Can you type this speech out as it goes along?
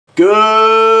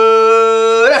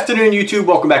Good afternoon, YouTube.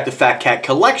 Welcome back to Fat Cat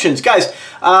Collections. Guys,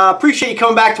 appreciate you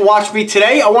coming back to watch me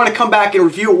today. I want to come back and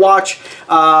review a watch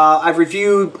I've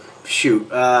reviewed,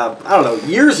 I don't know,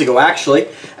 years ago actually.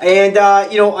 And,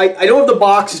 you know, I don't have the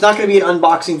box. It's not going to be an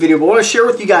unboxing video, but I want to share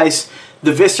with you guys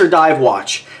the Visser dive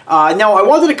watch. Now, I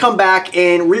wanted to come back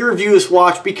and re-review this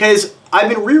watch because I've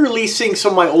been re-releasing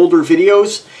some of my older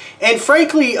videos. And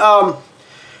frankly,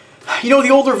 you know, the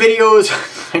older videos,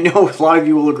 I know a lot of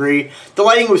you will agree, the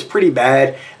lighting was pretty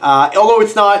bad. Although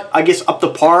it's not, I guess, up to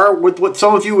par with what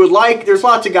some of you would like. There's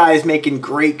lots of guys making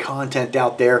great content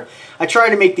out there. I try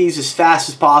to make these as fast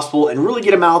as possible and really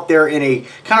get them out there in a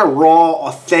kind of raw,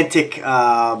 authentic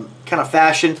kind of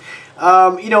fashion.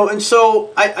 You know, and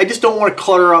so I just don't want to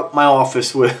clutter up my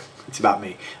office with, it's about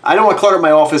me. I don't want to clutter up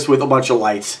my office with a bunch of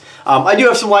lights. I do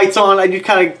have some lights on. I do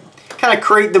kind of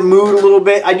create the mood a little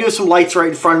bit. I do have some lights right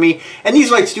in front of me, and these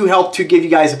lights do help to give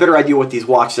you guys a better idea what these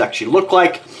watches actually look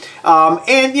like.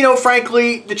 And you know,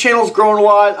 frankly, the channel's grown a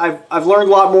lot. I've learned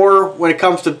a lot more when it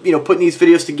comes to, you know, putting these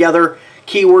videos together,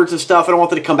 keywords and stuff, and I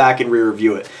wanted to come back and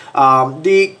re-review it.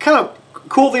 The kind of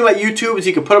cool thing about YouTube is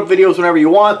you can put up videos whenever you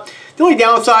want. The only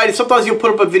downside is sometimes you'll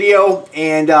put up a video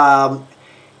and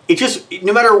it just,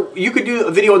 no matter, you could do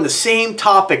a video on the same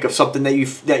topic of something that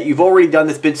you've already done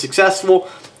that's been successful,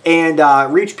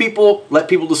 and reach people, let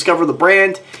people discover the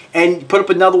brand, and put up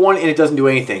another one and it doesn't do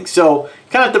anything. So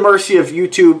kind of at the mercy of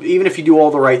YouTube, even if you do all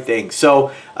the right things. So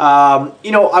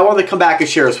you know, I wanted to come back and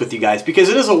share this with you guys because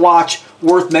it is a watch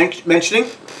worth mentioning.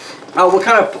 What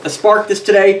kind of sparked this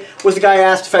today was the guy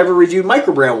asked if I ever reviewed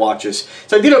Microbrand watches.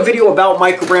 So I did a video about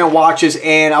Microbrand watches,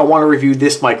 and I want to review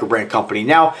this Microbrand company.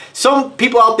 Now, some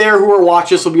people out there who are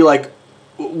watches will be like,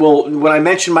 well, when I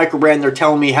mention Microbrand, they're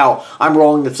telling me how I'm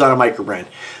wrong, that's not a Microbrand.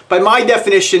 By my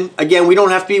definition, again, we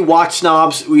don't have to be watch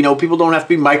snobs. You know, people don't have to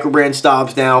be Microbrand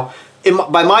snobs now.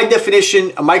 By my definition,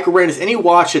 a Microbrand is any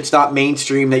watch that's not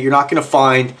mainstream, that you're not going to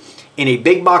find in a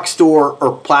big box store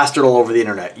or plastered all over the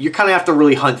internet. You kind of have to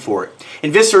really hunt for it.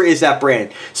 And Visser is that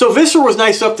brand. So Visser was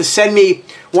nice enough to send me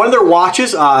one of their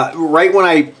watches right when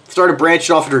I started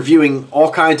branching off and reviewing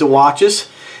all kinds of watches.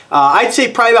 I'd say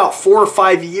probably about 4 or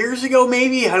 5 years ago,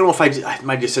 maybe. I don't know if I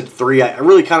might have just said 3. I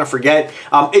really kind of forget.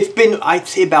 It's been, I'd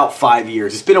say, about 5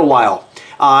 years. It's been a while.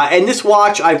 And this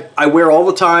watch I wear all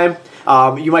the time.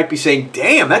 You might be saying,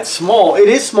 damn, that's small. It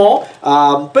is small,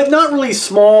 but not really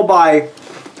small by,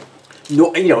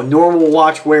 you know, normal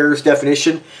watch wearer's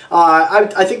definition.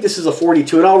 I think this is a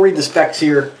 42, and I'll read the specs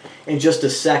here in just a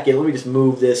second. Let me just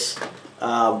move this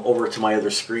over to my other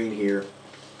screen here.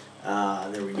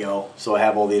 There we go. So I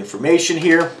have all the information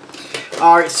here.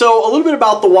 All right, so a little bit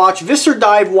about the watch. Visser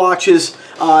Dive Watches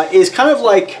is kind of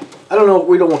like, I don't know,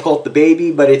 we don't want to call it the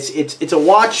baby, but it's a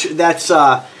watch that's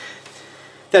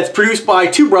produced by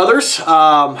two brothers.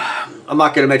 I'm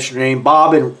not going to mention their name,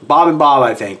 Bob and Bob,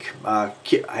 I think. I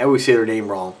always say their name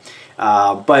wrong.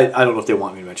 But I don't know if they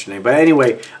want me to mention their name. But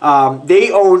anyway,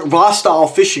 they own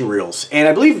Vostal fishing reels, and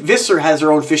I believe Visser has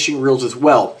their own fishing reels as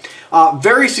well.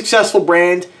 Very successful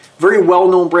brand. Very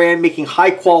well-known brand, making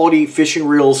high-quality fishing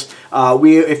reels.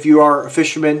 If you are a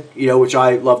fisherman, you know, which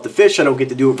I love to fish, I don't get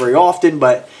to do it very often,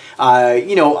 but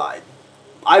you know,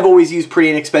 I've always used pretty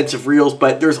inexpensive reels.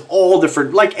 But there's all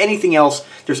different, like anything else,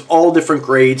 there's all different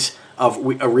grades of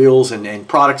reels and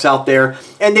products out there,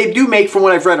 and they do make, from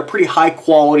what I've read, a pretty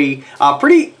high-quality,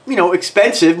 pretty, you know,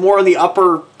 expensive, more on the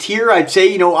upper tier, I'd say.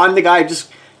 You know, I'm the guy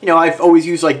just, you know, I've always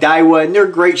used like Daiwa, and they're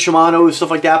great, Shimano and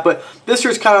stuff like that. But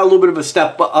Visser's kind of a little bit of a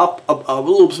step up, a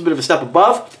little bit of a step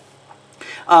above,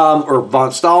 or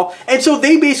Von Stahl. And so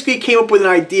they basically came up with an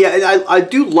idea. And I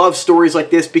do love stories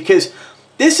like this because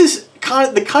this is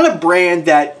the kind of brand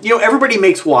that, you know, everybody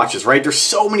makes watches, right? There's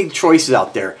so many choices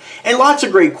out there, and lots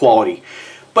of great quality.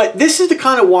 But this is the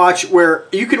kind of watch where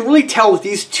you can really tell that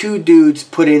these two dudes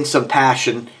put in some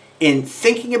passion in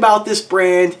thinking about this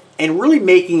brand and really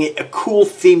making it a cool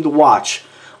themed watch.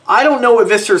 I don't know what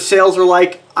Visser's sales are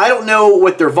like. I don't know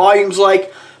what their volume's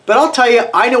like, but I'll tell you,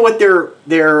 I know what their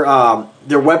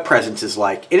web presence is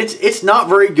like, and it's not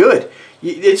very good.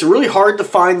 It's really hard to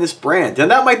find this brand, and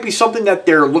that might be something that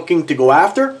they're looking to go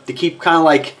after, to keep kind of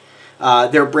like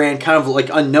their brand kind of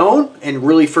like unknown, and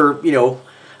really for, you know,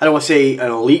 I don't want to say an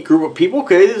elite group of people,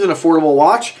 because it is an affordable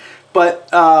watch. But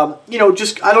you know,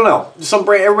 just, I don't know. Some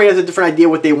brand, everybody has a different idea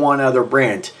what they want out of their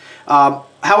brand.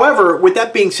 However, with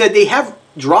that being said, they have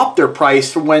dropped their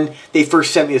price from when they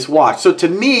first sent me this watch. So to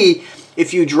me,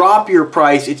 if you drop your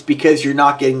price, it's because you're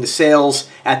not getting the sales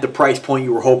at the price point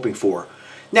you were hoping for.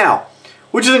 Now,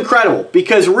 which is incredible,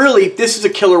 because really, this is a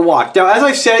killer watch. Now, as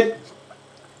I said,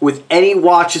 with any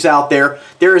watches out there,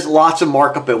 there is lots of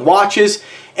markup in watches.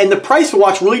 And the price of a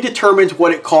watch really determines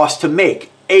what it costs to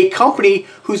make. A company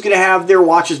who's going to have their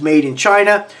watches made in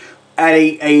China at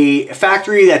a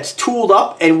factory that's tooled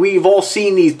up, and we've all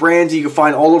seen these brands that you can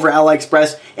find all over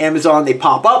AliExpress, Amazon, they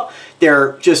pop up.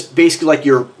 They're just basically like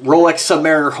your Rolex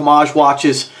Submariner homage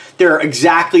watches. They're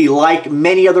exactly like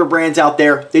many other brands out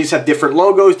there. They just have different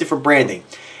logos, different branding.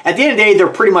 At the end of the day, they're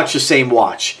pretty much the same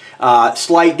watch.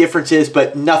 Slight differences,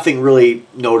 but nothing really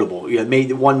notable. You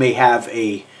know, one may have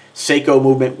a Seiko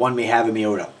movement, one may have a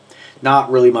Miyota. Not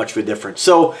really much of a difference.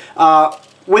 So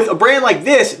with a brand like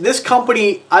this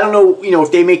company, I don't know, you know,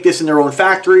 if they make this in their own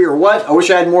factory or what. I wish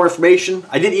I had more information.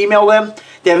 I did email them.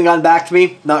 They haven't gotten back to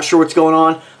me. Not sure what's going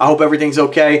on. I hope everything's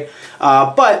okay.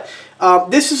 But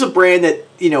this is a brand that,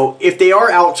 you know, if they are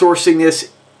outsourcing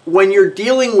this, when you're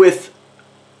dealing with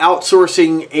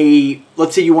outsourcing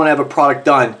let's say you want to have a product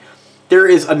done, there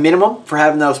is a minimum for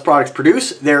having those products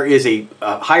produced. There is a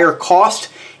higher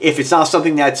cost if it's not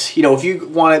something that's, you know, if you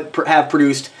want to have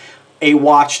produced a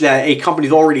watch that a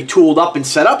company's already tooled up and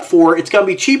set up for, it's going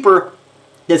to be cheaper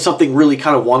than something really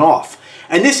kind of one-off.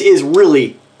 And this is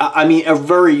really, I mean, a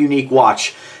very unique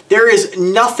watch. There is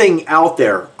nothing out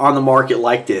there on the market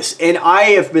like this. And I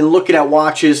have been looking at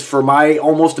watches for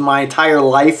almost my entire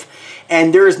life,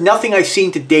 and there is nothing I've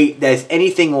seen to date that is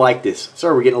anything like this.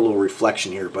 Sorry, we're getting a little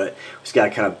reflection here, but just got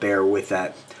to kind of bear with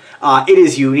that. It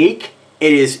is unique.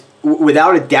 It is,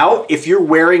 without a doubt, if you're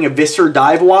wearing a Visser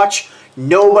dive watch,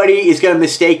 nobody is going to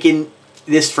mistake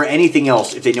this for anything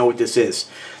else if they know what this is.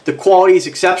 The quality is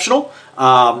exceptional.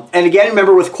 And again,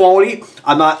 remember with quality,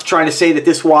 I'm not trying to say that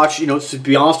this watch, you know, to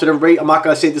be honest with everybody, I'm not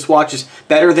going to say this watch is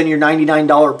better than your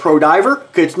 $99 Pro Diver,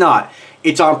 because it's not.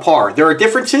 It's on par. There are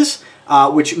differences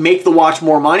which make the watch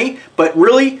more money, but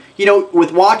really, you know,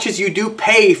 with watches you do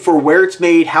pay for where it's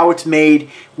made, how it's made,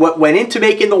 what went into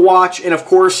making the watch, and of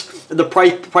course the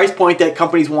price point that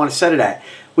companies want to set it at.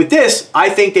 With this, I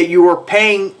think that you are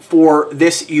paying for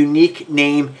this unique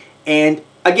name, and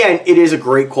again, it is a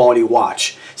great quality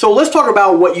watch. So let's talk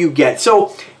about what you get.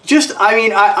 So just, I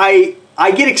mean,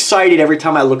 I get excited every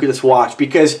time I look at this watch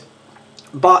because,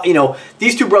 but you know,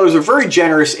 these two brothers are very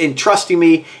generous in trusting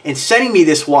me and sending me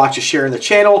this watch to share in the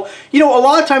channel. You know, a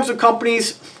lot of times with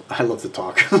companies, I love to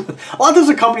talk. A lot of times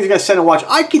when companies are going to send a watch,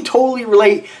 I can totally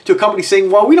relate to a company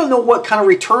saying, well, we don't know what kind of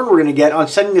return we're going to get on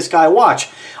sending this guy a watch.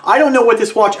 I don't know what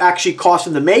this watch actually costs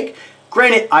him to make.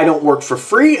 Granted, I don't work for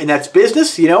free, and that's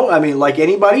business, you know. I mean, like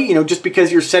anybody, you know, just because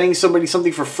you're sending somebody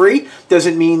something for free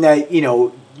doesn't mean that, you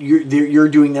know, you're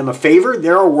doing them a favor.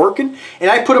 They're working, and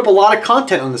I put up a lot of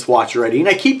content on this watch already, and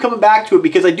I keep coming back to it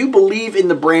because I do believe in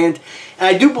the brand,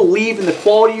 and I do believe in the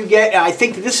quality you get, and I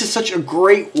think that this is such a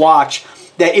great watch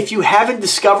that if you haven't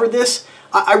discovered this,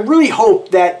 I really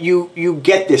hope that you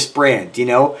get this brand, you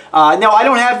know. Now, I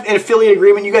don't have an affiliate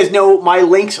agreement. You guys know my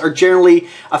links are generally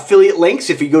affiliate links.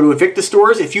 If you go to Invicta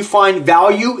stores, if you find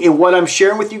value in what I'm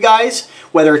sharing with you guys,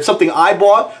 whether it's something I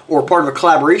bought or part of a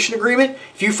collaboration agreement,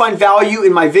 if you find value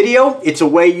in my video, it's a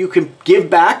way you can give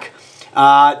back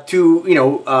to, you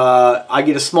know, I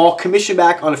get a small commission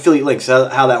back on affiliate links,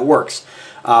 how that works.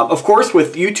 Of course,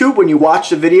 with YouTube, when you watch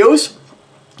the videos,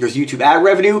 there's YouTube ad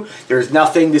revenue. There's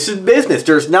nothing. This is business.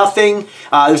 There's nothing.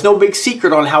 There's no big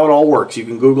secret on how it all works. You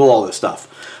can Google all this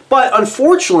stuff. But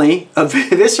unfortunately,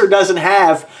 Visser doesn't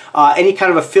have any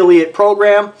kind of affiliate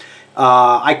program.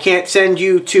 I can't send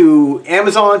you to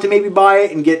Amazon to maybe buy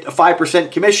it and get a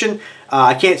 5% commission.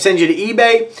 I can't send you to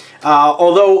eBay.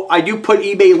 Although I do put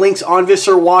eBay links on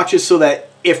Visser watches so that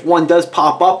if one does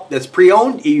pop up that's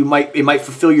pre-owned, it might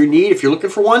fulfill your need if you're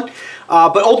looking for one.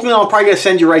 But ultimately, I'm probably going to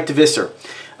send you right to Visser.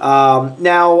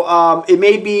 Now, it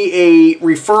may be a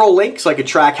referral link, so I could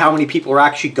track how many people are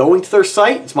actually going to their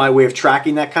site. It's my way of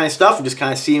tracking that kind of stuff and just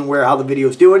kind of seeing how the video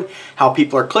is doing, how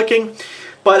people are clicking.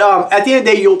 But at the end of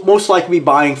the day, you'll most likely be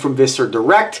buying from Visser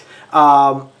direct.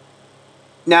 Now,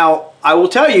 I will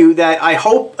tell you that I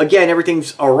hope, again,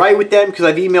 everything's all right with them because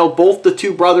I've emailed both the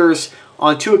two brothers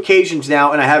on 2 occasions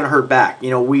now, and I haven't heard back. You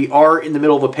know, we are in the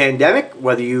middle of a pandemic,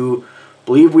 whether you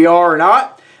believe we are or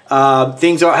not.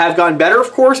 Things have gotten better,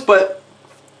 of course, but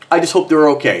I just hope they're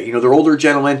okay. You know, they're older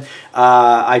gentlemen.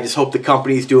 I just hope the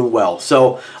company's doing well.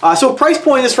 So price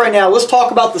point this right now. Let's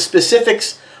talk about the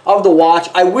specifics of the watch.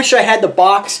 I wish I had the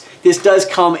box. This does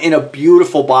come in a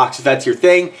beautiful box if that's your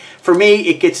thing. For me,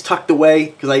 it gets tucked away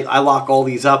because I lock all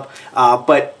these up.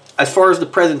 But as far as the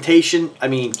presentation, I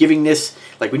mean, giving this,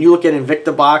 like when you look at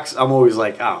Invicta box, I'm always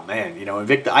like, oh man, you know,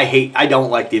 Invicta, I don't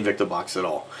like the Invicta box at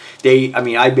all.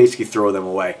 I basically throw them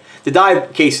away. The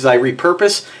dive cases I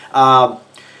repurpose.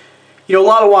 You know, a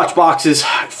lot of watch boxes,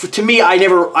 to me, I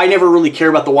never really care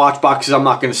about the watch boxes. I'm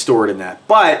not going to store it in that.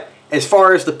 But as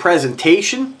far as the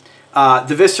presentation,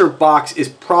 the Visser box is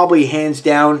probably hands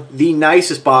down the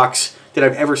nicest box that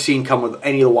I've ever seen come with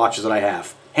any of the watches that I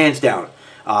have. Hands down.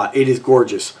 It is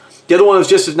gorgeous. The other one that was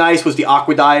just as nice was the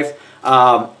Aqua Dive.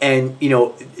 And, you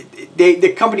know,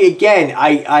 the company, again,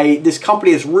 this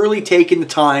company has really taken the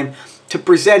time to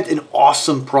present an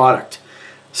awesome product.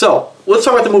 So, let's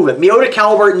start with the movement. Miyota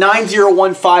Caliber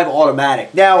 9015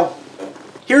 automatic. Now,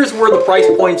 here's where the price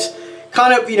points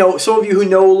kind of, you know, some of you who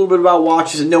know a little bit about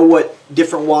watches and know what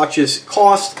different watches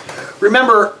cost.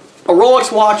 Remember, a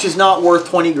Rolex watch is not worth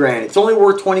 20 grand. It's only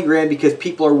worth 20 grand because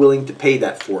people are willing to pay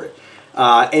that for it.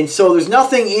 And so there's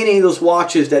nothing in any of those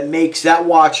watches that makes that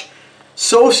watch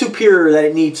so superior that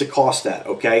it needs to cost that,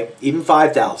 okay? Even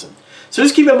 5,000. So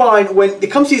just keep in mind, when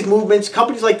it comes to these movements,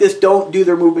 companies like this don't do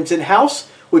their movements in-house,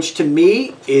 which to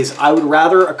me is, I would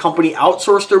rather a company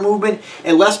outsource their movement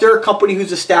unless they're a company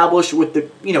who's established with the,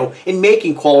 you know, in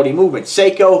making quality movements.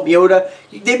 Seiko, Miyota,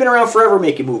 they've been around forever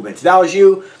making movements.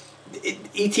 Valjoux,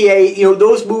 ETA, you know,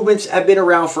 those movements have been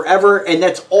around forever, and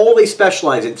that's all they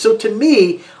specialize in. So to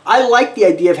me, I like the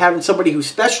idea of having somebody who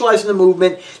specializes in the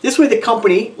movement. This way the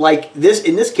company, like this,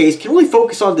 in this case, can really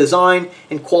focus on design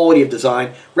and quality of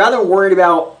design rather than worrying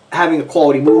about having a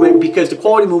quality movement, because the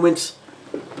quality movements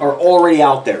are already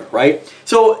out there, right?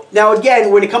 So now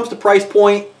again, when it comes to price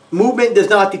point, movement does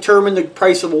not determine the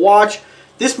price of a watch.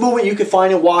 This movement you can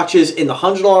find in watches in the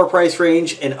 $100 price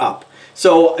range and up.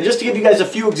 So just to give you guys a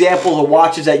few examples of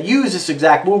watches that use this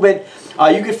exact movement,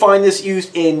 you can find this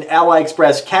used in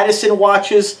AliExpress Cadison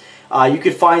watches. You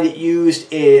can find it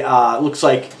used in, looks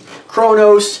like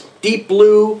Chronos, Deep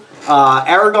Blue,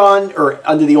 Aragon, or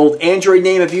under the old Android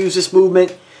name have used this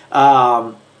movement.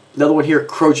 Another one here,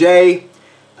 Crojet.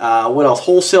 What else?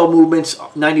 Wholesale movements,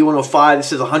 9105.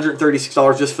 This is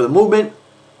 $136 just for the movement.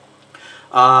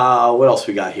 What else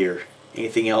we got here?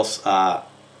 Anything else?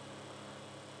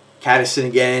 Cadison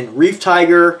again. Reef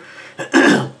Tiger.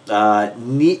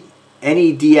 NEDSS.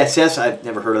 I've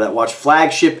never heard of that watch.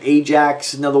 Flagship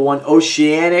Ajax. Another one.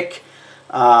 Oceanic.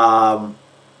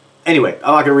 Anyway, I'm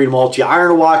not going to read them all to you.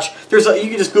 Iron Watch. You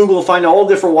can just Google and find all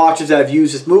the different watches that have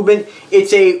used this movement.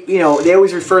 It's a, you know, they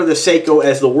always refer to the Seiko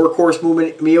as the workhorse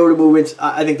movement. Miyota movements,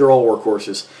 I think they're all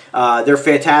workhorses. They're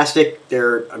fantastic.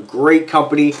 They're a great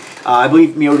company. I believe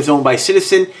Miyota is owned by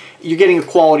Citizen. You're getting a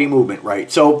quality movement,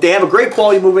 right? So they have a great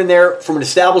quality movement there from an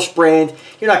established brand.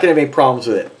 You're not going to have any problems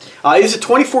with it. It is a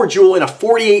 24 jewel and a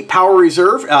 48 power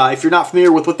reserve. If you're not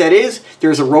familiar with what that is,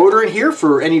 there's a rotor in here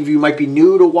for any of you who might be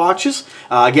new to watches.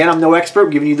 Again, I'm no expert. I'm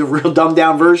giving you the real dumbed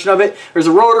down version of it. There's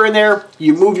a rotor in there.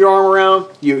 You move your arm around.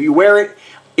 You wear it.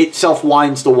 It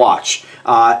self-winds the watch.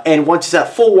 And once it's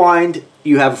at full wind,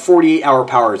 you have a 48-hour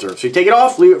power reserve. So you take it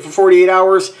off, leave it for 48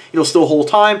 hours. It'll still hold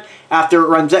time. After it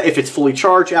runs out, if it's fully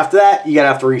charged, after that, you're going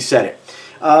to have to reset it.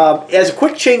 It has a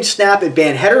quick change snap and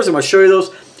band headers. I'm going to show you those.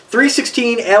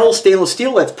 316L stainless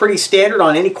steel. That's pretty standard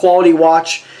on any quality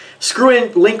watch.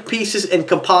 Screw-in link pieces and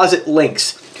composite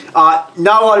links. Not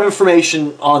a lot of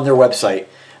information on their website.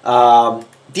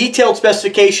 Detailed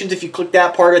specifications, if you click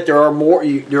that part of it, there are more.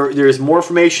 There's more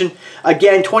information.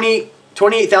 Again,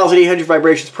 28,800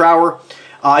 vibrations per hour.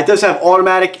 It does have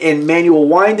automatic and manual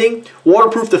winding.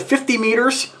 Waterproof to 50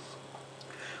 meters,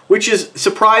 which is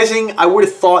surprising. I would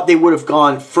have thought they would have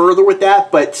gone further with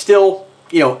that, but still,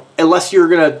 you know, unless you're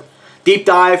going to deep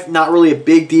dive, not really a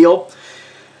big deal.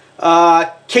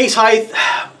 Case height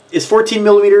is 14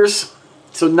 millimeters,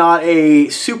 so not a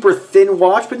super thin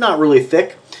watch, but not really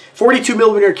thick. 42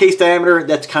 millimeter case diameter,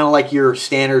 that's kind of like your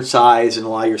standard size in a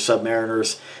lot of your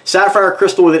Submariners. Sapphire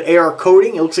crystal with an AR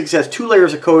coating. It looks like it has 2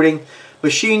 layers of coating.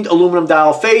 Machined aluminum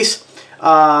dial face.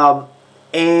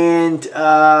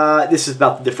 This is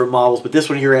about the different models, but this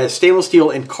one here has stainless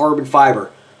steel and carbon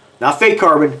fiber. Not fake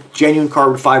carbon, genuine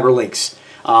carbon fiber links.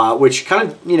 Which kind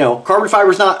of, you know, carbon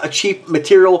fiber is not a cheap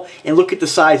material, and look at the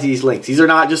size of these links. These are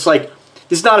not just like,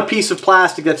 this is not a piece of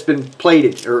plastic that's been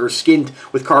plated or skinned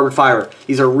with carbon fiber.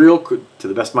 These are real, to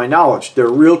the best of my knowledge, they're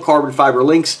real carbon fiber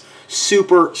links,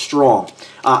 super strong.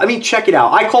 I mean, check it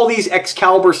out. I call these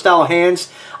Excalibur style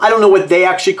hands. I don't know what they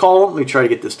actually call them. Let me try to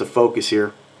get this to focus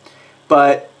here.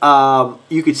 But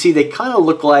you can see they kind of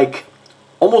look like,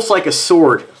 almost like a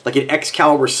sword, like an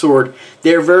Excalibur sword.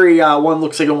 They're very, one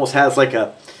looks like it almost has like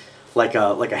a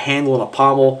handle and a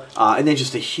pommel, and then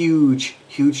just a huge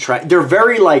they're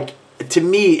very like, to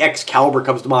me, Excalibur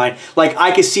comes to mind. Like,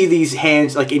 I could see these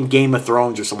hands like in Game of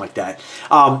Thrones or something like that.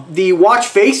 The watch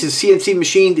face is CNC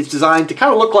machined. It's designed to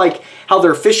kind of look like how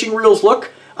their fishing reels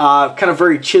look. Kind of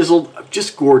very chiseled,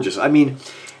 just gorgeous. I mean,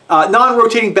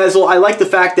 non-rotating bezel. I like the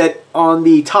fact that on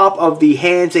the top of the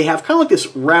hands, they have kind of like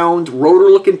this round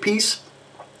rotor-looking piece.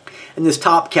 and this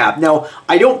top cap. Now,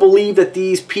 I don't believe that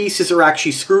these pieces are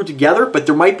actually screwed together, but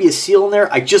there might be a seal in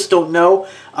there. I just don't know.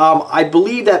 I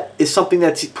believe that is something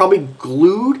that's probably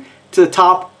glued to the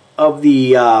top of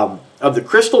the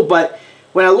crystal, but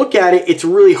when I look at it, it's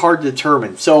really hard to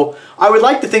determine. So I would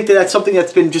like to think that that's something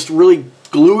that's been just really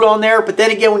glued on there, but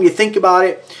then again, when you think about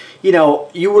it, you know,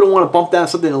 you wouldn't want to bump down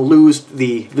something and lose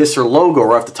the Visser logo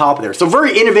right off the top of there. So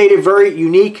very innovative, very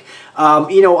unique.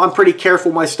 You know, I'm pretty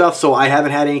careful with my stuff, so I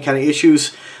haven't had any kind of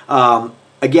issues.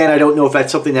 Again, I don't know if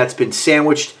that's something that's been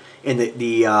sandwiched and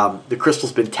the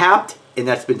crystal's been tapped and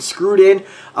that's been screwed in.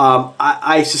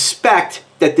 I suspect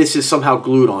that this is somehow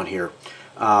glued on here.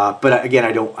 But again,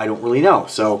 I don't really know.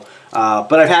 So,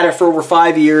 but I've had it for over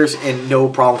 5 years and no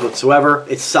problems whatsoever.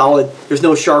 It's solid. There's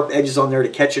no sharp edges on there to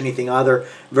catch anything either.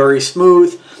 Very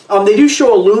smooth. They do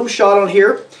show a lume shot on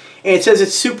here, and it says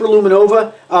it's super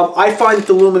luminova. I find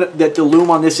that the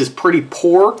lume on this is pretty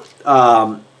poor.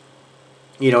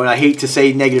 You know, and I hate to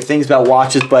say negative things about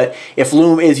watches, but if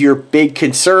lume is your big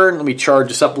concern, let me charge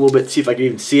this up a little bit, see if I can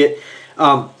even see it.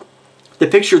 The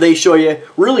picture they show you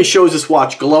really shows this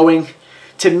watch glowing.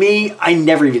 To me, I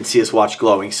never even see this watch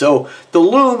glowing. So the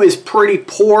lume is pretty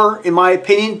poor in my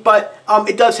opinion, but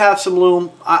it does have some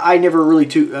lume. I never really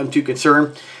am too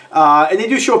concerned. And they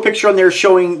do show a picture on there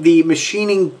showing the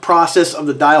machining process of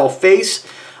the dial face,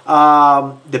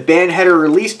 the band header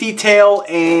release detail,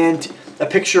 and a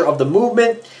picture of the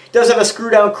movement. It does have a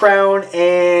screw down crown,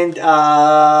 and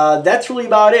that's really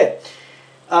about it.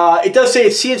 It does say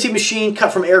it's CNC machine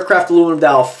cut from aircraft aluminum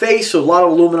dial face, so a lot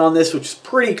of aluminum on this, which is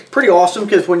pretty awesome,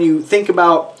 because when you think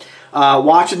about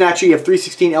watches, naturally you have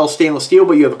 316L stainless steel,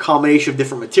 but you have a combination of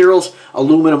different materials,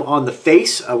 aluminum on the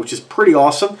face, which is pretty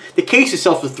awesome. The case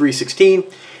itself is 316,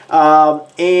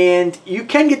 and you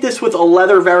can get this with a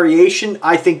leather variation.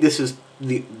 I think this is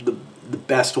the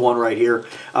best one right here.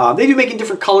 They do make in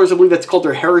different colors. I believe that's called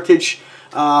their heritage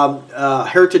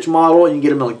model, and you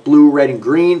get them in like blue, red, and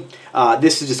green.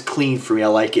 This is just clean for me. I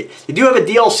like it. They do have a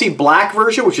DLC black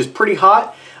version, which is pretty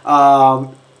hot. I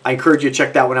encourage you to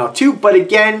check that one out too. But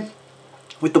again,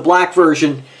 with the black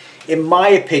version, in my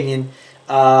opinion,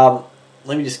 let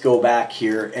me just go back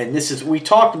here. And this is, we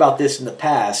talked about this in the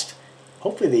past.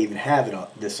 Hopefully they even have it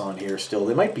this on here still.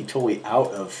 They might be totally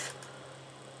out of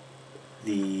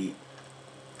the,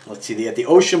 let's see, they have the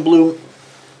ocean blue,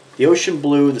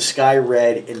 the sky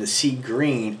red, and the sea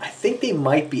green. I think they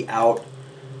might be out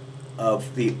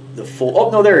of the full, oh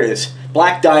no, there it is.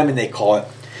 Black diamond they call it.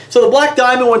 So the black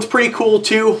diamond one's pretty cool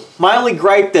too. My only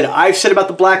gripe that I've said about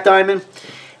the black diamond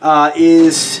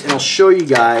is, and I'll show you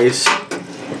guys,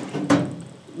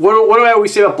 what do I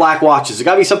always say about black watches? There's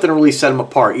got to be something to really set them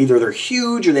apart. Either they're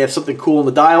huge or they have something cool in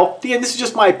the dial. Again, this is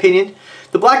just my opinion.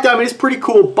 The black diamond is pretty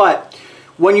cool, but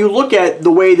when you look at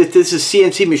the way that this is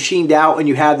CNC machined out and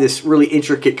you have this really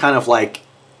intricate kind of like,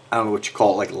 I don't know what you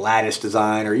call it, like lattice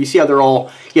design, or you see how they're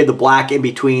all, you have the black in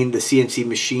between the CNC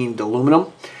machined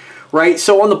aluminum, right?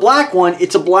 So on the black one,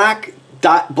 it's a black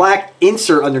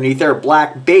insert underneath there, a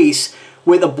black base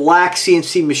with a black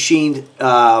CNC machined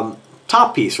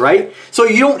top piece, right? So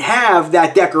you don't have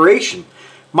that decoration.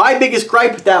 My biggest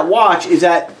gripe with that watch is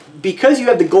that because you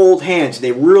have the gold hands,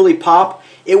 they really pop.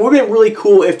 It would have been really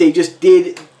cool if they just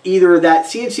did either that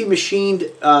CNC machined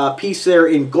piece there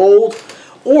in gold,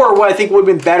 or what I think would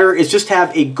have been better is just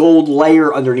have a gold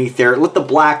layer underneath there. Let the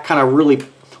black kind of really,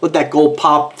 let that gold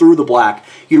pop through the black.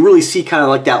 You really see kind of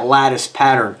like that lattice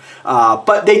pattern.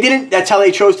 But they didn't. That's how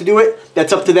they chose to do it.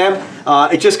 That's up to them.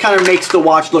 It just kind of makes the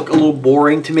watch look a little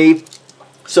boring to me.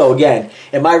 So again,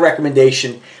 in my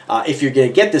recommendation, if you're going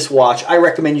to get this watch, I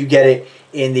recommend you get it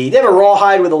in the, they have a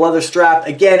rawhide with a leather strap.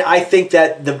 Again, I think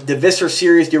that the Visser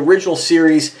series, the original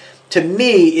series, to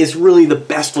me is really the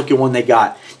best looking one they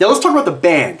got. Now let's talk about the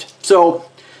band. So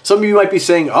some of you might be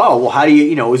saying, oh, well, how do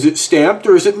you know, is it stamped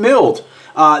or is it milled?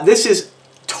 This is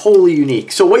totally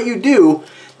unique. So what you do,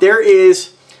 there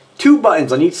is 2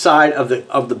 buttons on each side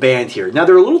of the band here. Now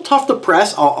they're a little tough to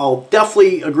press. I'll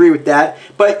definitely agree with that,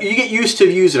 but you get used to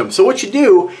using them. So what you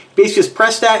do, basically just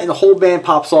press that and the whole band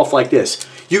pops off like this.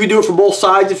 You can do it from both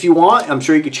sides if you want. I'm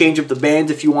sure you could change up the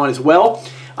bands if you want as well.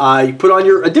 You put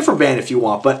on a different band if you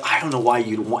want, but I don't know why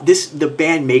you'd want this. The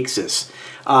band makes this.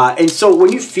 And so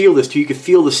when you feel this too, you can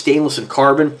feel the stainless and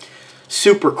carbon.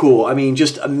 Super cool. I mean,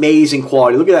 just amazing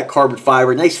quality. Look at that carbon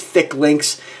fiber. Nice thick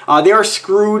links. They are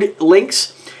screwed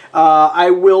links.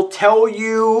 I will tell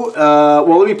you,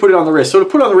 well, let me put it on the wrist. So to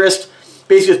put it on the wrist,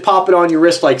 basically just pop it on your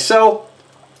wrist like so.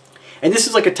 And this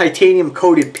is like a titanium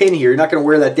coated pin here. You're not going to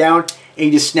wear that down, and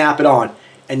you just snap it on,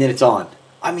 and then it's on.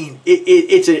 I mean,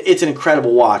 it's an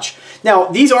incredible watch. Now,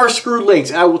 these are screwed links,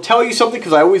 and I will tell you something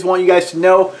because I always want you guys to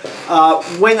know.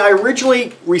 When I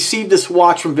originally received this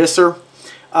watch from Visser,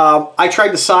 I tried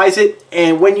to size it,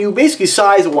 and when you basically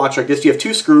size a watch like this, you have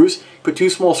two screws, put two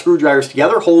small screwdrivers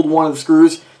together, hold one of the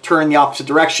screws, turn in the opposite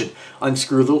direction,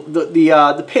 unscrew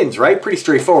the pins, right? Pretty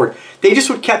straightforward. They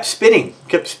just kept spinning.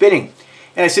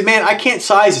 And I said, man, I can't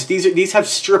size this. These have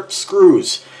stripped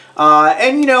screws.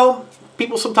 And you know,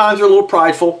 people sometimes are a little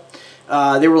prideful.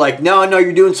 They were like, no,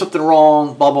 you're doing something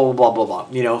wrong, blah, blah, blah, blah, blah,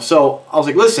 you know. So I was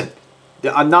like, listen,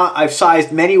 I've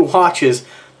sized many watches.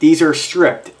 These are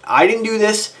stripped. I didn't do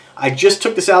this. I just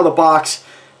took this out of the box.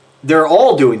 They're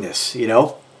all doing this, you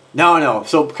know. No.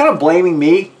 So kind of blaming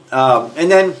me. And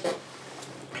then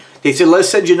they said, let's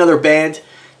send you another band.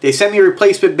 They sent me a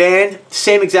replacement band,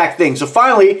 same exact thing. So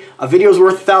finally, a video's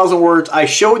worth 1,000 words. I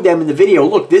showed them in the video,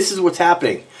 look, this is what's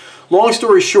happening. Long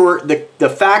story short, the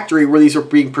factory where these are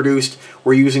being produced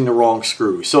were using the wrong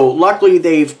screw. So luckily,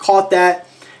 they've caught that.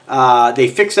 They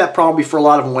fixed that problem before a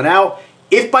lot of them went out.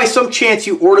 If by some chance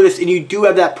you order this and you do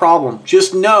have that problem,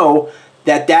 just know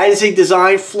that that is a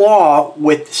design flaw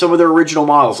with some of their original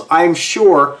models. I'm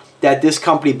sure that this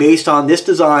company, based on this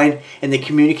design and the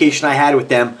communication I had with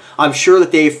them, I'm sure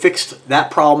that they fixed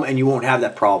that problem and you won't have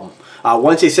that problem.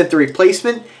 Once they sent the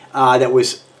replacement that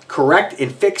was correct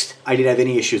and fixed, I didn't have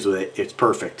any issues with it. It's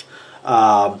perfect.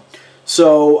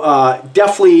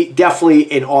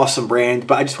 Definitely an awesome brand,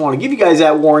 but I just want to give you guys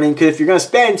that warning, because if you're going to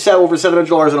spend over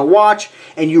 $700 on a watch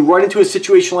and you run into a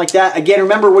situation like that, again,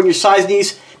 remember when you're sizing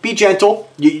these, be gentle.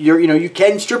 You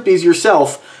can strip these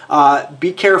yourself.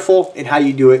 Be careful in how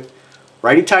you do it.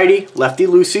 Righty-tighty,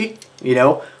 lefty-loosey, you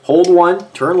know, hold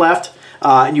one, turn left,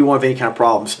 and you won't have any kind of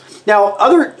problems. Now,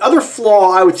 other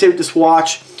flaw I would say with this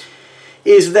watch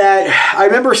is that I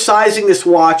remember sizing this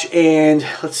watch, and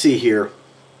let's see here.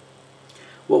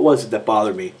 What was it that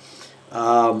bothered me?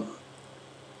 I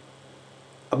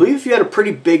believe if you had a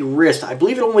pretty big wrist, I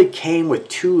believe it only came with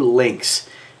 2 links.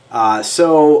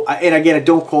 And again,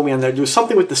 don't quote me on that. There's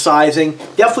something with the sizing.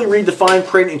 Definitely read the fine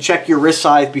print and check your wrist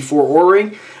size before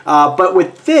ordering. But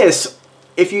with this,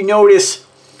 if you notice,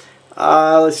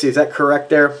 let's see, is that correct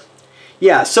there?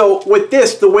 Yeah, so with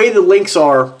this, the way the links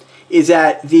are is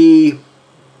that let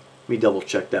me double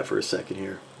check that for a second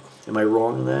here. Am I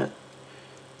wrong on that?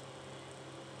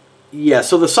 Yeah,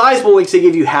 so the sizable links, they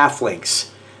give you half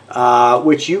links,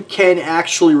 which you can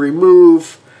actually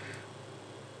remove.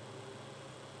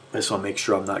 I just want to make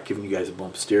sure I'm not giving you guys a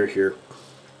bump steer here.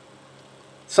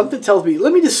 Something tells me,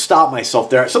 let me just stop myself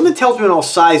there. Something tells me when I was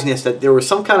sizing this that there was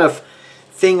some kind of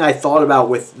thing I thought about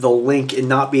with the link and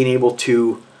not being able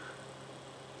to,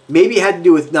 maybe it had to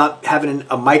do with not having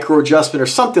a micro adjustment or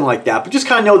something like that. But just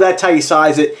kind of know that's how you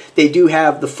size it. They do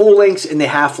have the full links and the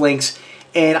half links.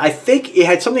 And I think it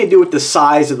had something to do with the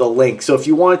size of the link. So if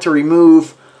you wanted to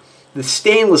remove the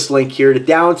stainless link here to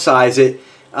downsize it,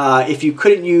 if you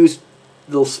couldn't use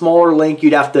the smaller link,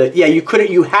 you'd have to,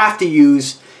 you have to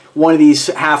use one of these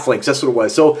half links. That's what it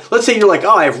was. So let's say you're like,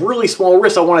 oh, I have really small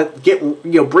wrists. I want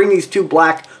to bring these 2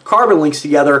 black carbon links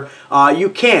together. You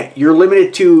can't. You're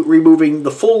limited to removing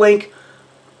the full link.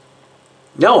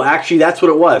 No, actually, that's what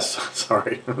it was.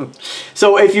 Sorry.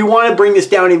 So if you want to bring this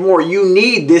down even more, you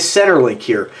need this center link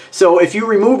here. So if you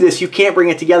remove this, you can't bring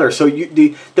it together. So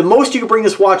the most you can bring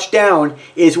this watch down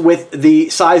is with the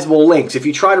sizable links. If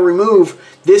you try to remove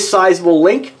this sizable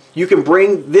link, you can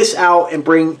bring this out and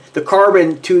bring the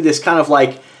carbon to this kind of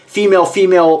like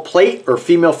female-female plate or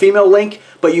female-female link,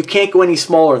 but you can't go any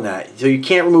smaller than that. So you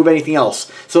can't remove anything else.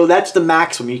 So that's the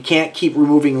maximum. You can't keep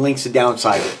removing links to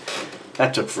downside it.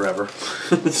 That took forever.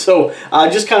 So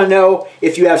just kind of know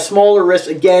if you have smaller wrists.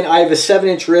 Again, I have a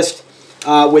 7-inch wrist.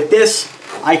 With this,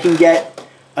 I can get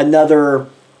another,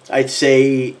 I'd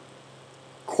say,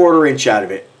 1/4 inch out of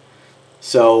it.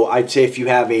 So I'd say if you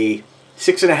have a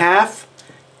 6.5,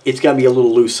 it's going to be a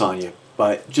little loose on you.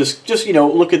 But just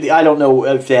look at I don't know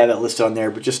if they have that listed on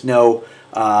there, but just know,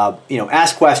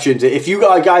 ask questions. If you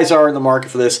guys are in the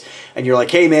market for this and you're like,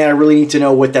 hey man, I really need to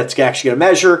know what that's actually going to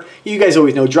measure, you guys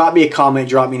always know, drop me a comment,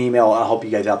 drop me an email. I'll help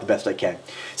you guys out the best I can.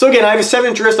 So again, I have a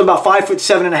 7-inch wrist. I'm about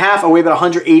 5'7.5". I weigh about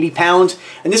 180 pounds.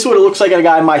 And this is what it looks like on a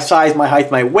guy my size, my height,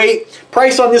 my weight.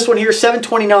 Price on this one here,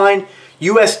 $729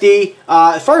 USD.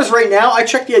 As far as right now, I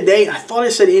checked the other day, I thought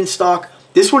it said in stock.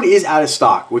 This one is out of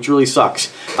stock, which really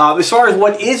sucks. As far as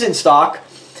what is in stock,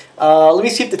 let me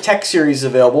see if the Tech Series is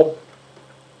available.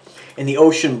 In the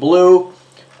Ocean Blue.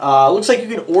 Looks like you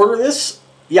can order this.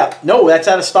 Yeah, no, that's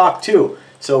out of stock too.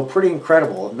 So pretty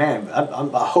incredible. Man,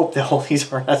 I hope that all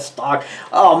these are out of stock.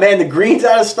 Oh man, the green's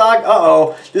out of stock.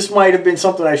 Uh-oh. This might have been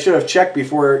something I should have checked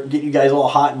before getting you guys all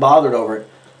hot and bothered over it.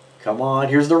 Come on,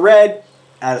 here's the red,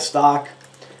 out of stock.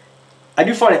 I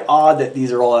do find it odd that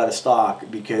these are all out of stock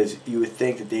because you would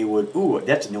think that they would. Ooh,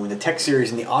 that's a new one. The Tech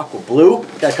Series in the aqua blue.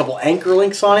 Got a couple anchor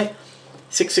links on it.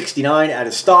 $669 out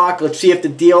of stock. Let's see if the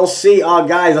DLC. Oh,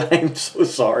 guys, I'm so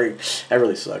sorry. That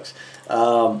really sucks.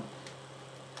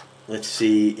 Let's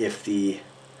see if the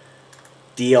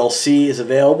DLC is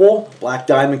available. Black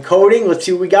diamond coating. Let's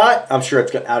see what we got. I'm sure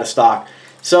it's out of stock.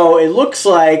 So it looks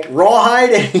like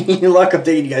rawhide. Any luck, I'm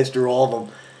taking you guys through all of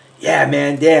them. Yeah,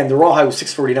 man, damn, the rawhide was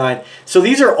 $649. So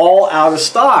these are all out of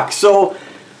stock. So,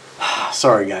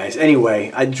 sorry guys.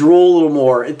 Anyway, I drool a little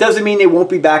more. It doesn't mean they won't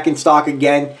be back in stock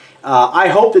again. I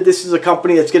hope that this is a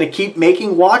company that's going to keep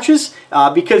making watches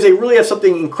because they really have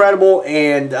something incredible.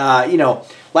 And, you know,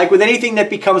 like with anything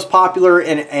that becomes popular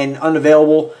and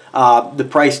unavailable, the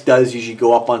price does usually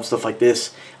go up on stuff like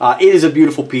this. It is a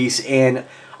beautiful piece. And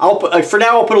for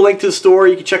now, I'll put a link to the store.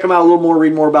 You can check them out a little more,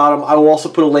 read more about them. I will also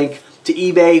put a link to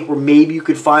eBay where maybe you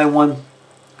could find one.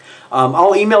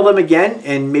 I'll email them again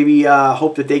and maybe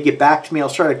hope that they get back to me. I'll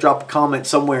try to drop a comment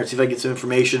somewhere and see if I get some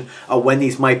information when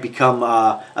these might become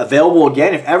available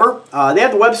again, if ever. They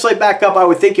have the website back up. I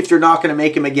would think if they're not going to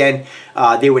make them again,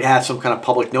 they would have some kind of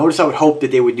public notice. I would hope that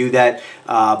they would do that.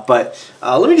 But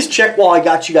let me just check while I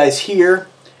got you guys here.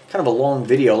 Kind of a long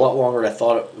video, a lot longer than I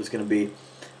thought it was going to be.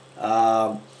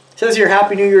 It says here,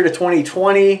 Happy New Year to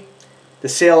 2020. The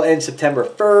sale ends September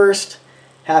 1st.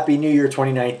 Happy New Year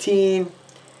 2019.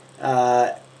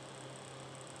 Wow,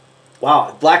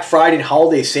 Black Friday and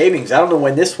holiday savings. I don't know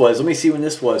when this was. Let me see when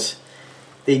this was.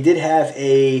 They did have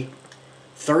a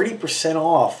 30%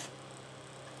 off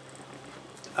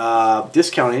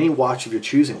discount on any watch of your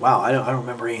choosing. Wow, I don't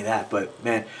remember any of that, but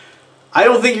man, I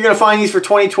don't think you're going to find these for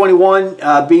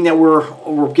 2021, being that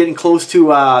we're getting close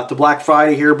to Black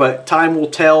Friday here, but time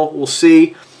will tell. We'll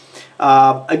see.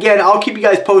 Again, I'll keep you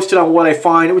guys posted on what I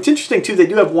find. What's interesting, too, they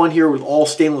do have one here with all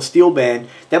stainless steel band.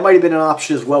 That might have been an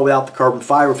option as well without the carbon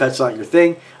fiber if that's not your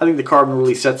thing. I think the carbon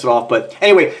really sets it off. But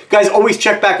anyway, guys, always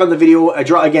check back on the video.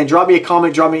 Again, drop me a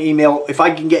comment, drop me an email. If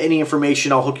I can get any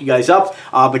information, I'll hook you guys up.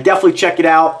 But definitely check it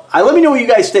out. Let me know what you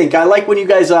guys think. I like when you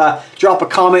guys drop a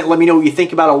comment. Let me know what you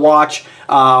think about a watch.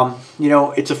 You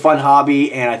know, it's a fun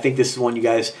hobby, and I think this is one you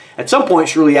guys, at some point,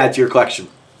 should really add to your collection.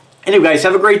 Anyway, guys,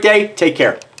 have a great day. Take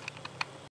care.